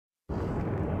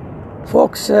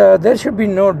Folks, there should be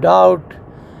no doubt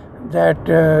that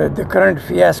the current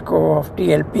fiasco of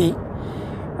TLP,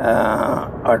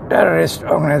 a terrorist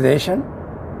organization,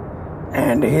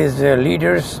 and his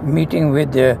leaders meeting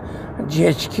with the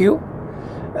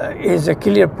GHQ is a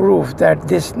clear proof that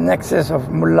this nexus of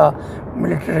mullah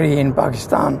military in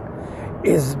Pakistan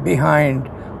is behind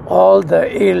all the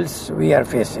ills we are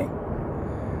facing.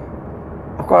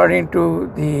 According to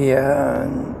the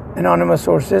anonymous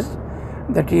sources,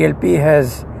 the TLP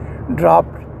has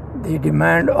dropped the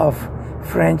demand of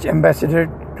French ambassador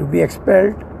to be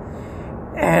expelled,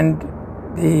 and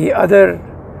the other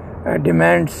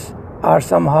demands are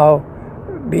somehow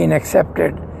being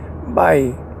accepted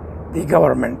by the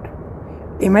government.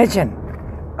 Imagine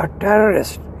a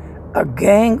terrorist, a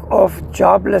gang of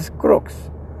jobless crooks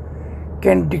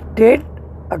can dictate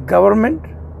a government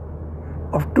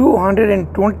of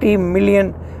 220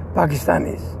 million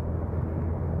Pakistanis.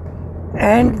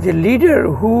 And the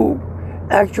leader who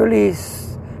actually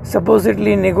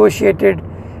supposedly negotiated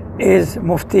is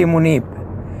Mufti Munib.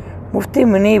 Mufti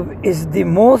Munib is the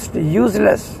most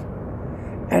useless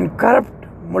and corrupt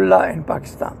mullah in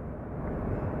Pakistan.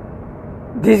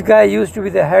 This guy used to be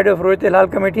the head of Rohit Hilal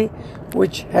Committee,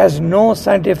 which has no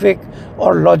scientific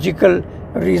or logical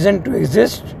reason to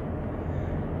exist.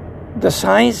 The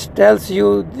science tells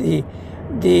you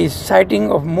the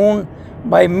sighting of moon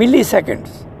by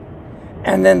milliseconds,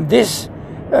 and then this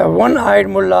one-eyed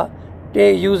mullah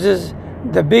uses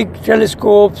the big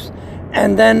telescopes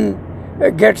and then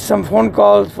gets some phone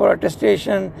calls for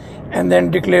attestation and then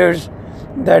declares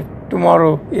that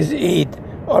tomorrow is Eid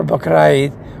or Bakra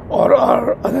Eid or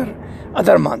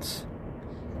other months.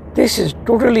 This is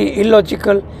totally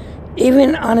illogical,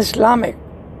 even un-Islamic.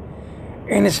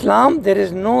 In Islam, there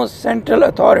is no central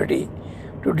authority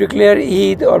to declare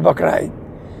Eid or Bakra Eid.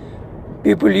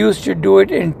 People used to do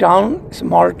it in town.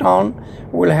 Small town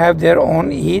will have their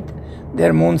own Eid,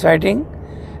 their moon sighting.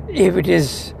 If it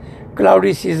is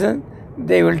cloudy season,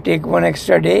 they will take one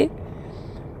extra day.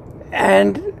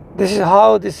 And this is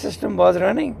how this system was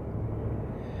running.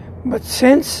 But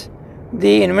since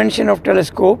the invention of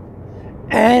telescope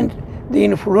and the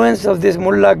influence of this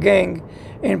mullah gang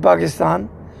in Pakistan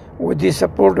with the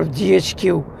support of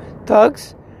GHQ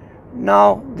thugs,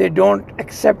 now they don't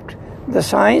accept the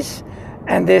science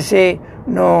and they say,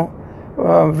 no,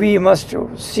 we must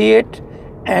see it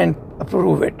and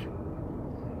approve it.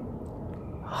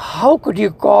 How could you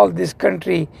call this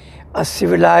country a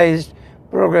civilized,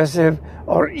 progressive,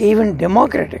 or even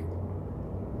democratic,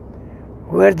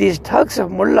 where these thugs of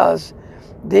mullahs,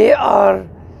 they are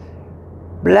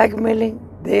blackmailing,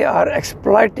 they are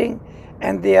exploiting,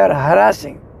 and they are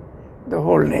harassing the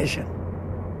whole nation?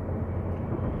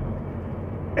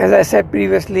 As I said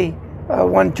previously,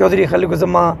 one Chaudhry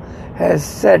Khaliquzama has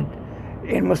said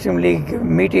in Muslim League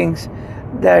meetings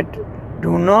that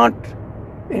do not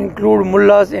include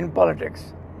mullahs in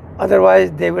politics,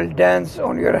 otherwise they will dance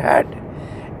on your head.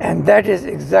 And that is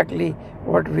exactly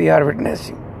what we are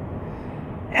witnessing.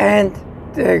 And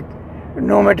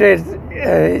no matter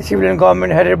civilian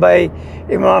government headed by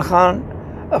Imran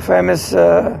Khan, a famous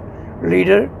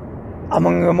leader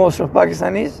among most of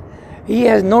Pakistanis, he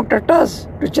has no tatas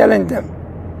to challenge them,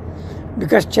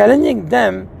 because challenging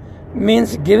them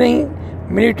means giving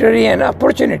military an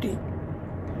opportunity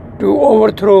to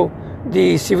overthrow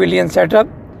the civilian setup,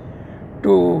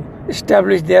 to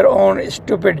establish their own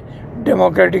stupid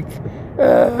democratic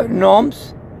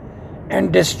norms,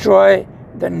 and destroy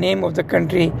the name of the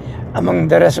country among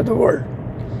the rest of the world.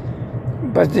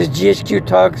 But these GHQ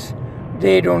thugs,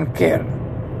 they don't care.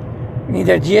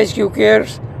 Neither GHQ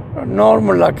cares nor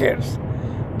mullah cares,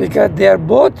 because they are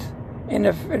both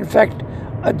in fact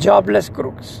jobless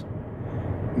crooks.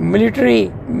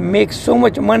 Military makes so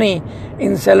much money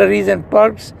in salaries and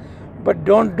perks, but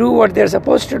don't do what they're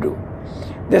supposed to do.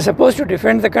 They're supposed to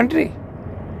defend the country,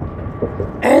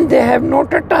 and they have no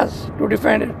tatas to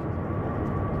defend it.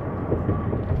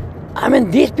 I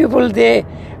mean, these people, they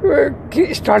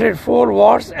started 4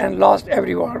 wars and lost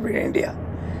every war with India.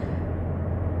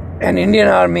 And Indian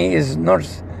army is not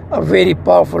a very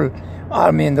powerful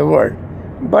army in the world,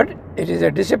 but it is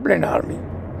a disciplined army.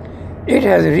 It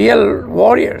has real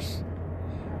warriors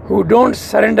who don't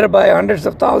surrender by hundreds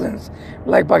of thousands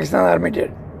like Pakistan army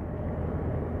did,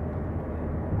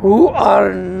 who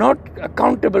are not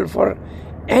accountable for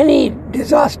any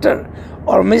disaster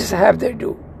or mishap they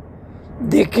do.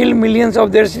 They kill millions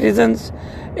of their citizens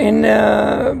in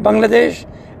Bangladesh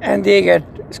and they get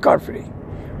scot-free.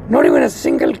 Not even a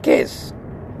single case.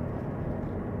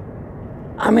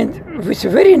 I mean, it's a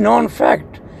very known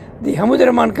fact. The Hamid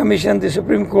Rahman Commission, the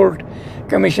Supreme Court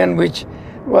Commission, which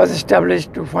was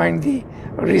established to find the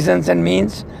reasons and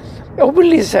means,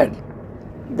 openly said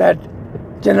that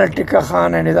General Tikka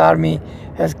Khan and his army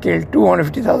has killed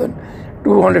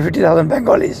 250,000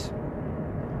 Bengalis.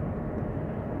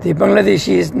 The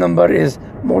Bangladeshis number is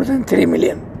more than 3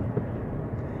 million.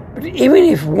 But even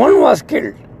if one was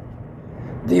killed,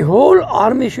 the whole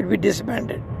army should be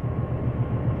disbanded.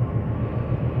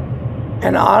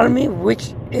 An army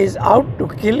which is out to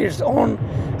kill its own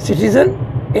citizen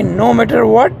in no matter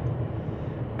what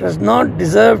does not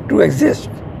deserve to exist.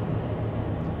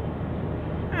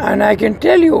 And I can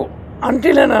tell you,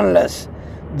 until and unless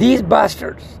these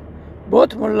bastards,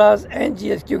 both mullahs and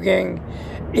GHQ gang,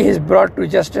 is brought to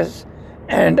justice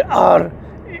and are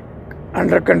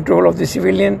under control of the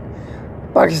civilian,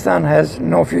 Pakistan has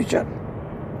no future.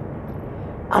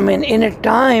 I mean, in a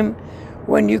time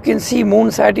when you can see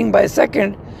moon sighting by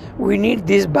second, we need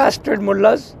these bastard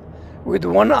mullahs with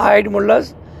one-eyed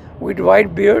mullahs with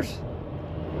white beards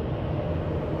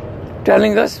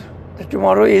telling us that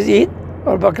tomorrow is Eid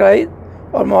or Bakra Eid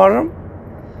or Muharram.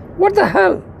 What the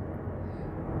hell?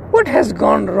 What has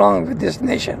gone wrong with this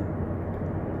nation?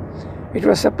 It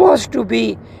was supposed to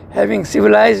be having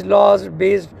civilized laws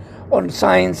based on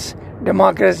science,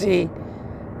 democracy,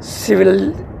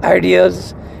 civil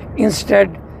ideals.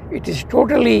 Instead, it is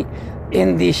totally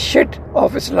in the shit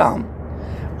of Islam,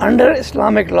 under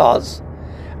Islamic laws,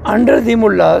 under the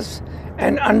mullahs,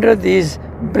 and under these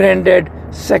branded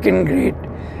second-grade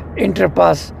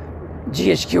interpass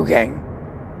GHQ gang.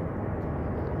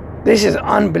 This is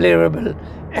unbelievable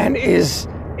and is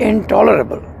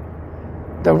intolerable.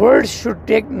 The world should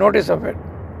take notice of it.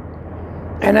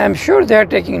 And I'm sure they are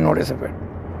taking notice of it.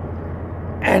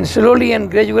 And slowly and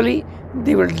gradually,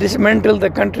 they will dismantle the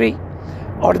country,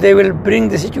 or they will bring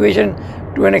the situation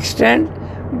to an extent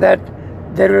that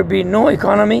there will be no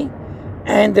economy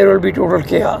and there will be total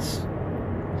chaos.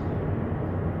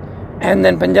 And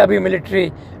then Punjabi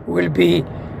military will be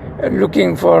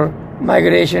looking for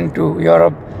migration to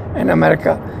Europe and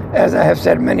America, as I have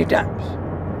said many times.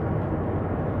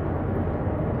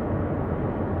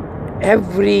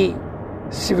 Every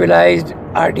civilized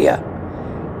idea,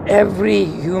 every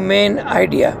humane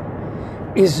idea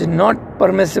is not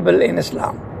permissible in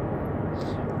Islam.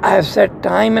 I have said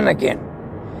time and again,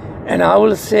 and I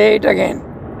will say it again,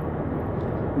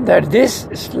 that this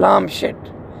Islam shit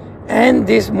and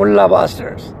these mullah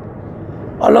bastards,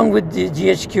 along with the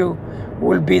GHQ,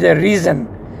 will be the reason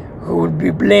who will be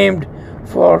blamed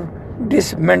for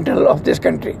dismantle of this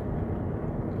country,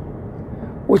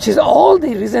 which is all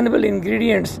the reasonable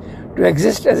ingredients to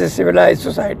exist as a civilized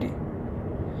society.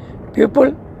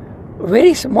 People,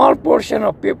 very small portion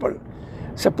of people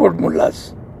support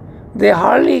mullahs. They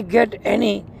hardly get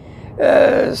any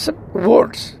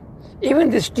votes. Even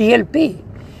this TLP,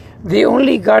 they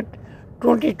only got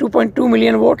 22.2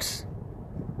 million votes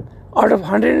out of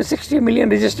 160 million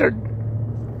registered.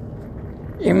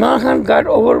 Imran Khan got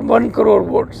over 1 crore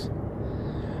votes.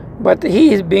 But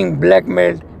he is being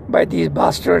blackmailed by these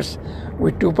bastards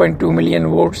with 2.2 million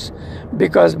votes,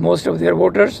 because most of their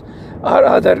voters are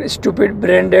either stupid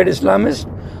branded Islamists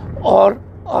or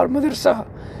madrasa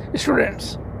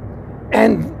students.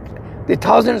 And the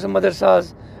thousands of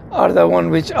madrasas are the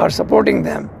ones which are supporting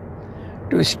them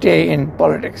to stay in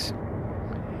politics.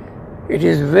 It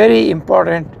is very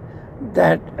important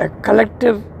that a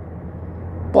collective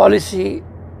policy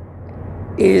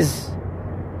is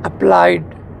applied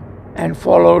and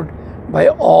followed by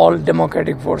all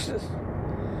democratic forces.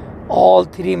 All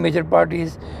three major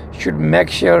parties should make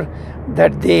sure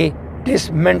that they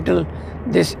dismantle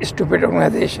this stupid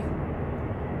organization,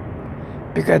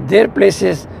 because their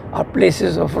places are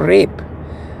places of rape,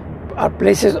 are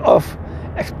places of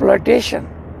exploitation,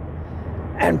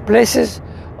 and places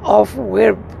of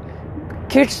where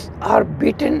kids are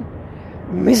beaten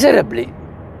miserably,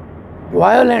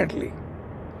 violently.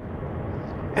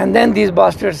 And then these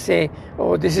bastards say,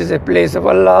 oh, this is a place of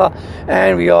Allah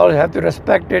and we all have to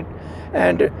respect it,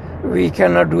 and we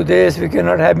cannot do this, we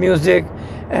cannot have music,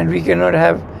 and we cannot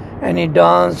have any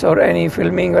dance or any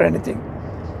filming or anything.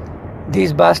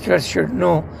 These bastards should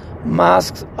know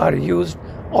masks are used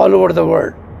all over the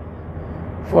world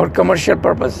for commercial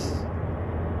purpose.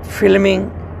 Filming,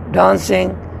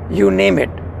 dancing, you name it.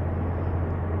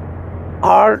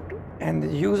 Art and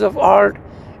the use of art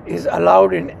is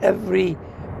allowed in every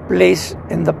place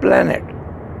in the planet.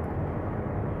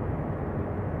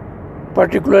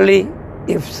 Particularly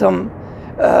if some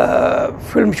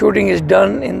film shooting is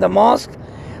done in the mosque,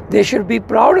 they should be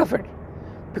proud of it,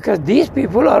 because these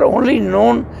people are only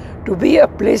known to be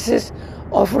places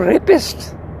of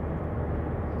rapists,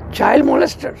 child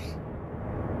molesters.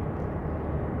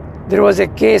 There was a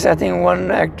case, I think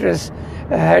one actress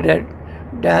had a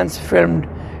dance filmed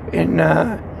in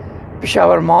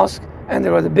Peshawar Mosque, and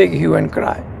there was a big hue and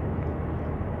cry.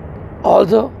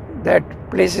 Although that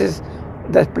place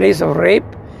of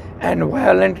rape and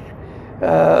violent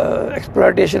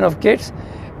exploitation of kids,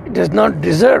 does not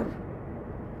deserve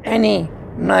any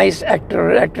nice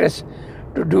actor or actress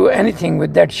to do anything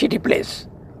with that shitty place.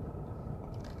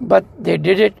 But they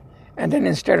did it, and then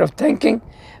instead of thanking,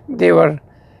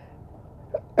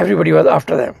 everybody was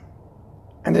after them.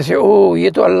 And they say, oh,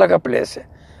 ye to Allah ka place hai.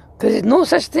 There is no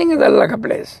such thing as Allah ka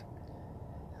place.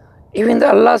 Even the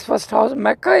Allah's first house,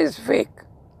 Mecca, is fake.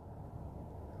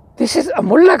 This is a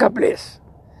mullah ka place.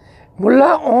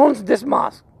 Mullah owns this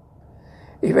mosque.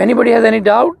 If anybody has any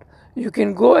doubt, you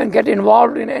can go and get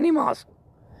involved in any mosque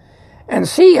and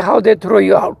see how they throw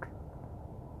you out.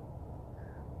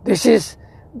 This is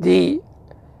the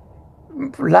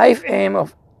life aim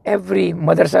of every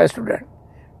madrasa student,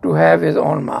 to have his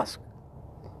own mosque.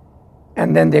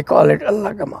 And then they call it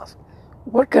Allah ka mosque.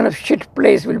 What kind of shit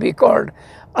place will be called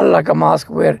Allah ka mosque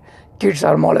where kids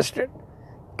are molested,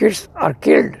 kids are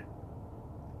killed,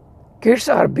 kids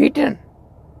are beaten?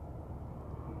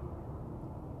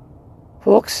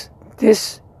 Folks,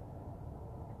 this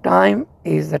time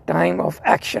is the time of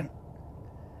action.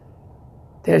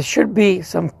 There should be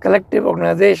some collective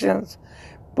organizations,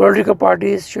 political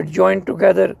parties should join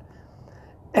together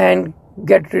and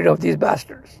get rid of these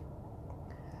bastards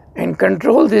and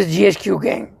control this GHQ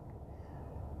gang,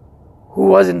 who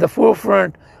was in the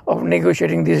forefront of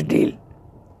negotiating this deal.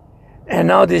 And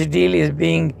now this deal is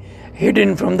being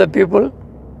hidden from the people,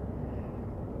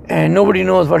 and nobody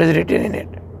knows what is written in it.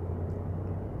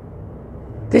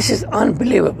 This is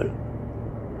unbelievable.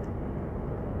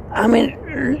 I mean,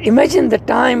 imagine the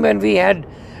time when we had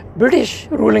British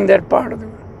ruling that part of the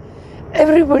world.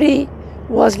 Everybody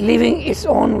was living its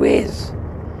own ways.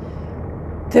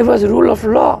 There was rule of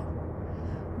law.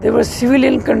 There was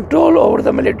civilian control over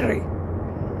the military.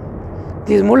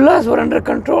 These mullahs were under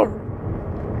control.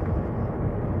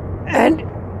 And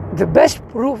the best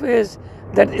proof is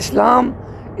that Islam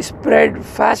spread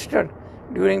faster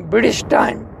during British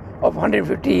time of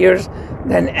 150 years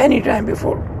than any time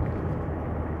before.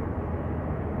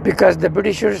 Because the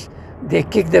Britishers, they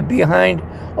kicked the behind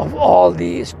of all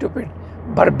the stupid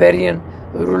barbarian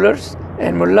rulers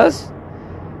and mullahs,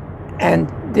 and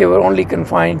they were only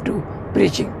confined to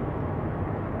preaching.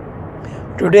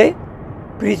 Today,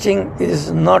 preaching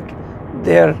is not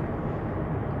their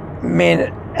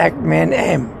main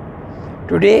aim.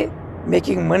 Today,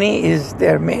 making money is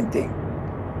their main thing.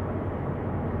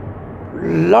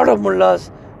 Lot of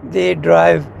mullahs, they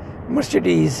drive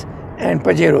Mercedes and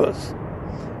Pajeros.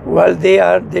 While they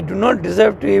do not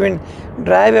deserve to even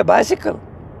drive a bicycle.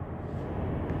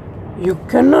 You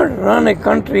cannot run a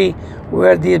country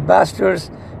where these bastards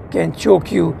can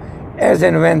choke you as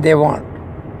and when they want.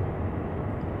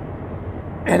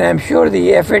 And I'm sure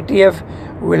the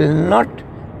FATF will not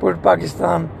put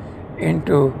Pakistan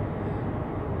into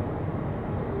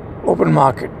open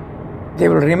market. They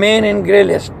will remain in grey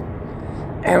list.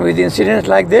 And with incidents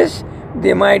like this,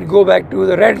 they might go back to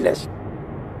the red list.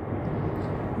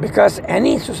 Because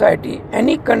any society,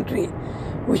 any country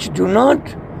which do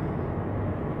not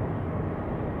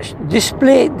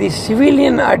display the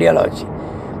civilian ideology,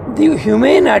 the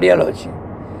humane ideology,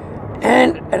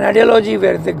 and an ideology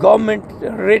where the government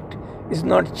writ is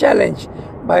not challenged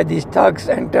by these thugs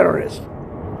and terrorists.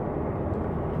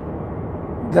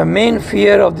 The main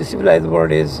fear of the civilized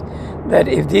world is that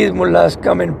if these mullahs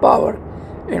come in power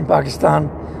in Pakistan,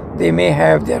 they may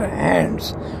have their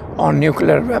hands on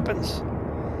nuclear weapons.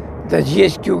 The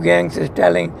GHQ gangs is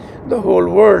telling the whole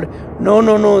world,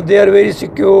 no, they are very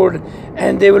secured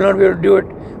and they will not be able to do it.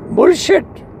 Bullshit.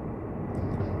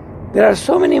 There are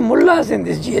so many mullahs in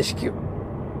this GHQ.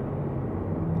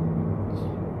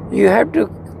 You have to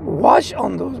watch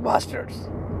on those bastards.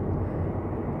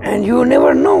 And you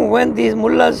never know when these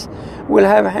mullahs will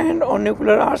have a hand on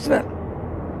nuclear arsenal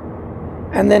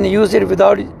and then use it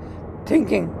without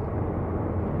thinking.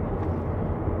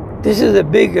 This is a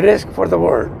big risk for the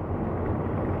world.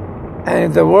 And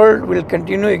if the world will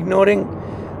continue ignoring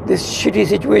this shitty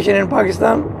situation in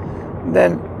Pakistan,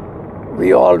 then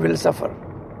we all will suffer.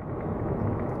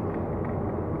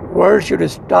 World should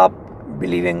stop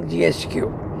believing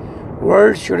GHQ.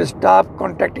 World should stop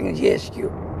contacting GHQ.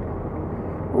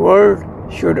 World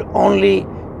should only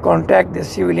contact the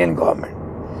civilian government,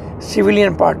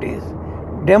 civilian parties,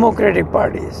 democratic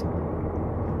parties,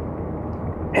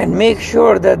 and make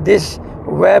sure that this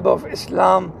web of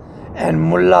Islam and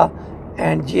Mullah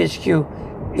and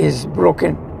GHQ is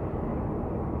broken,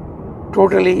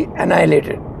 totally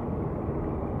annihilated.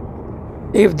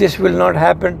 If this will not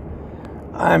happen,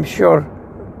 I am sure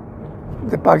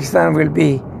the Pakistan will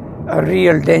be a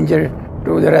real danger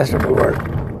to the rest of the world.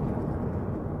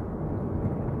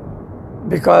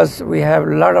 Because we have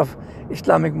a lot of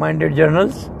Islamic-minded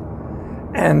journals,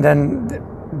 and then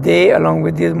they, along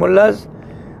with these mullahs,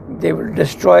 they will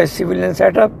destroy civilian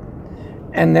setup,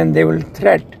 and then they will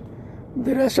threat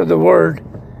the rest of the world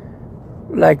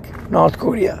like North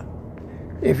Korea.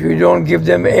 If you don't give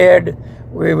them aid,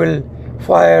 we will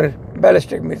fire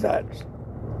ballistic missiles.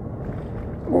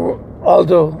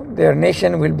 Although their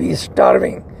nation will be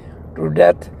starving to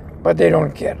death, but they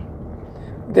don't care.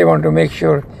 They want to make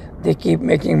sure they keep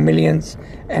making millions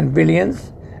and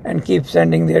billions and keep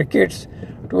sending their kids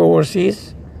to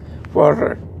overseas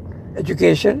for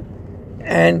education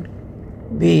and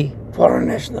be foreign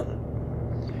national.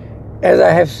 As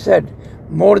I have said,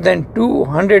 more than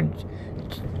 200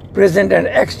 present and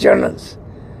ex-journals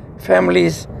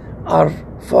families are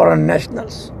foreign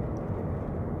nationals.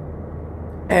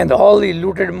 And all the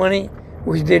looted money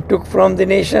which they took from the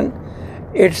nation,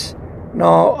 it's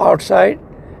now outside,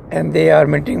 and they are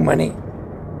minting money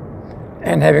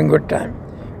and having good time,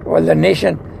 while the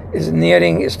nation is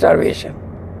nearing starvation.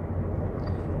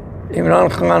 Imran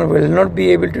Khan will not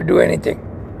be able to do anything.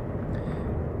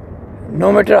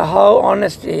 No matter how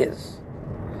honest he is,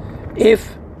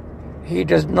 if he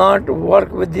does not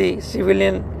work with the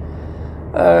civilian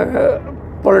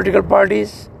political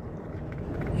parties,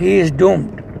 he is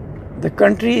doomed. The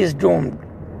country is doomed.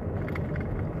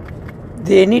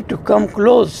 They need to come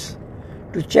close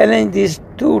to challenge these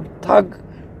two thug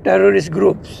terrorist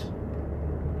groups.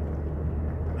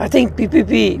 I think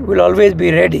PPP will always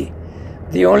be ready.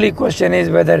 The only question is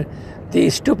whether the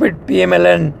stupid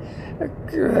PMLN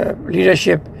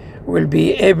leadership will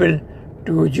be able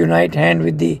to unite hand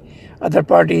with the other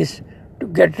parties to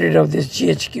get rid of this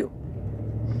GHQ.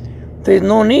 There is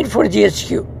no need for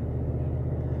GHQ.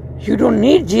 You don't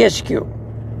need GHQ.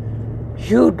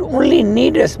 You only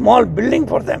need a small building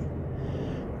for them,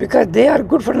 because they are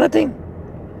good for nothing.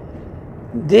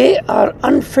 They are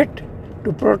unfit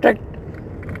to protect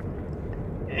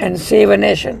and save a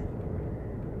nation.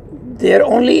 Their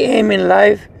only aim in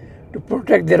life to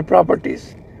protect their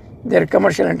properties, their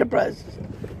commercial enterprises,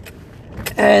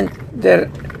 and their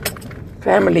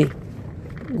family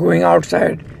going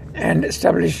outside and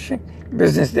establishing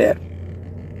business there.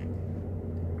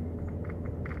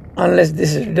 Unless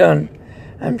this is done,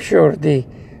 I'm sure the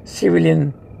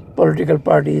civilian political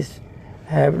parties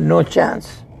have no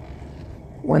chance.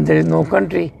 When there is no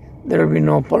country, there will be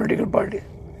no political party.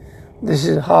 This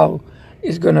is how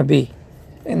it's going to be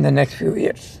in the next few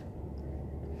years.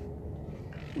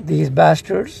 These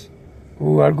bastards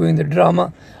who are doing the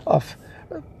drama of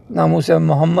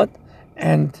Namus-e-Muhammad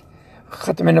and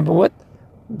Khatm-e-Nabuwat,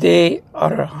 they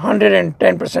are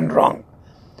 110% wrong.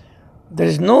 There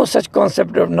is no such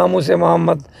concept of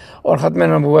Namus-e-Muhammad or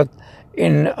Khatm-e-Nabuwat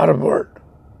in Arab world.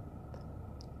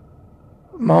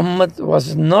 Muhammad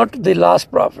was not the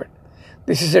last prophet.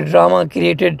 This is a drama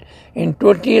created in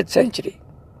 20th century.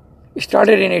 It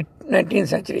started in 19th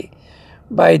century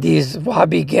by these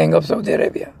Wahhabi gang of Saudi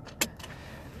Arabia.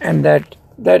 And that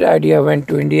idea went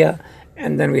to India,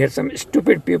 and then we had some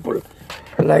stupid people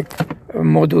like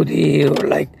Maududi or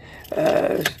like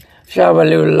Shah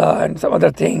Waliullah and some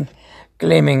other thing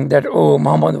claiming that, oh,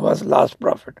 Muhammad was last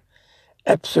prophet.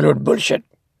 Absolute bullshit.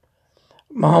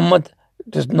 Muhammad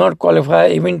does not qualify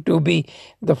even to be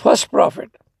the first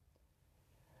prophet,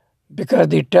 because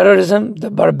the terrorism, the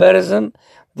barbarism,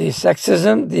 the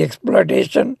sexism, the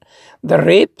exploitation, the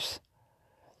rapes,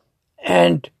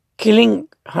 and killing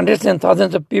hundreds and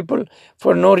thousands of people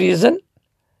for no reason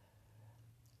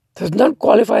does not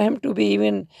qualify him to be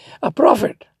even a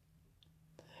prophet.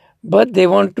 But they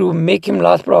want to make him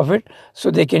last prophet so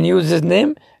they can use his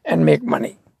name and make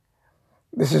money.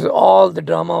 This is all the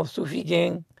drama of Sufi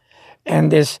gang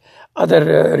and this other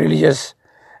religious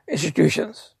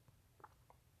institutions.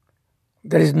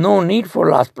 There is no need for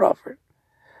last prophet.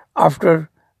 After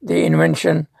the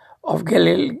invention of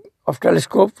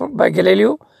telescope by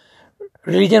Galileo,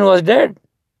 religion was dead.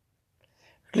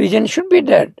 Religion should be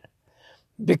dead,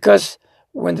 because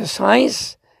when the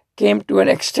science came to an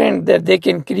extent that they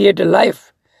can create a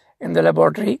life in the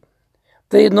laboratory,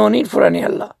 there is no need for any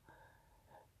Allah.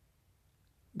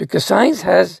 Because science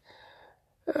has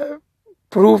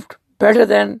proved better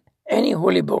than any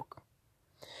holy book.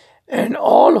 And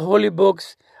all holy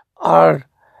books are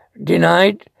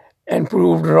denied and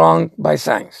proved wrong by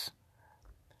science.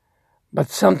 But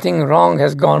something wrong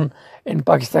has gone in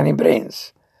Pakistani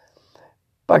brains.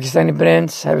 Pakistani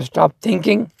brains have stopped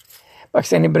thinking.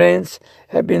 Pakistani brains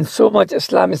have been so much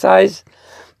Islamicized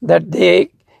that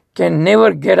they can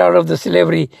never get out of the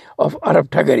slavery of Arab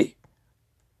thuggery.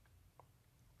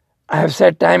 I have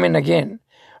said time and again,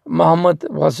 Muhammad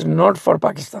was not for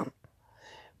Pakistan.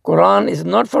 Quran is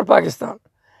not for Pakistan.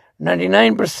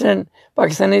 99%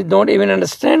 Pakistanis don't even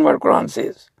understand what Quran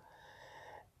says.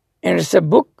 And it's a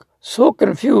book so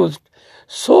confused,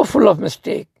 so full of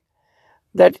mistake,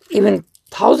 that even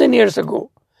 1,000 years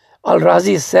ago,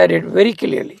 Al-Razi said it very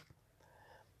clearly,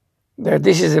 that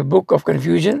this is a book of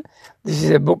confusion, this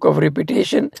is a book of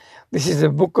repetition, this is a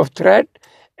book of threat,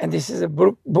 and this is a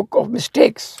book of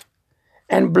mistakes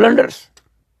and blunders.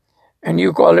 And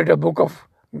you call it a book of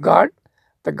God,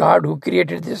 the God who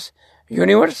created this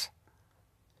universe?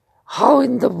 How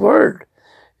in the world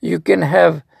you can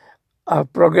have a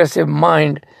progressive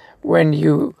mind when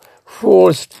you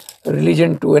forced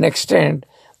religion to an extent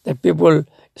that people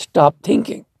stop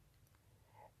thinking?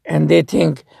 And they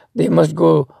think they must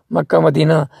go Makkah,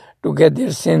 Medina to get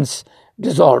their sins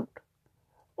dissolved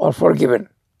or forgiven.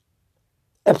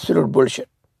 Absolute bullshit.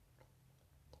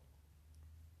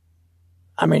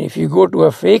 I mean, if you go to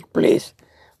a fake place,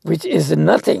 which is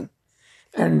nothing,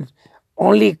 and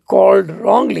only called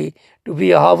wrongly to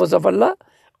be a house of Allah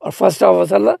or first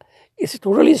house of Allah, it's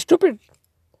totally stupid.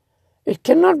 It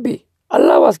cannot be.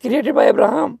 Allah was created by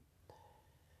Abraham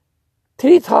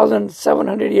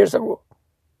 3,700 years ago.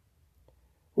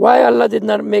 Why Allah did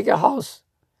not make a house?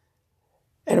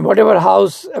 And whatever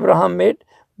house Abraham made,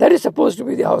 that is supposed to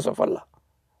be the house of Allah.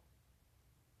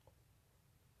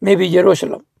 Maybe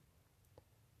Jerusalem.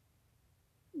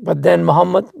 But then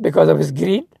Muhammad, because of his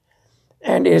greed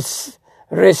and his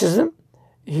racism,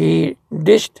 he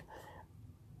dished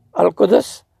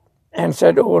Al-Quds and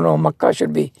said, oh no, Makkah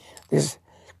should be this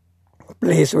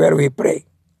place where we pray.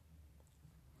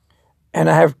 And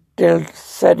I have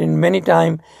said in many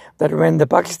times that when the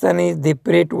Pakistanis, they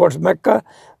pray towards Mecca,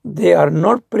 they are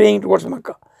not praying towards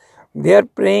Mecca. They are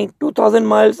praying 2,000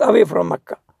 miles away from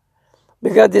Mecca,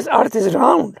 because this earth is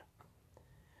round.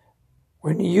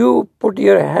 When you put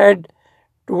your head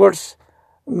towards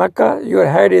Mecca, your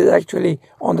head is actually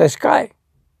on the sky.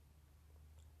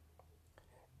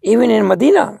 Even in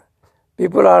Medina,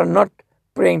 people are not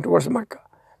praying towards Mecca,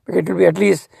 because it will be at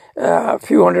least a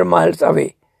few hundred miles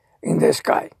away in the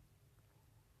sky.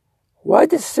 Why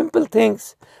these simple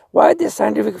things, why these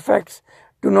scientific facts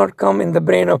do not come in the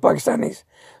brain of Pakistanis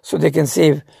so they can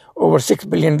save over $6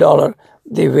 billion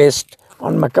they waste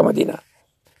on Mecca, Medina?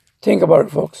 Think about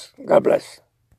it, folks. God bless.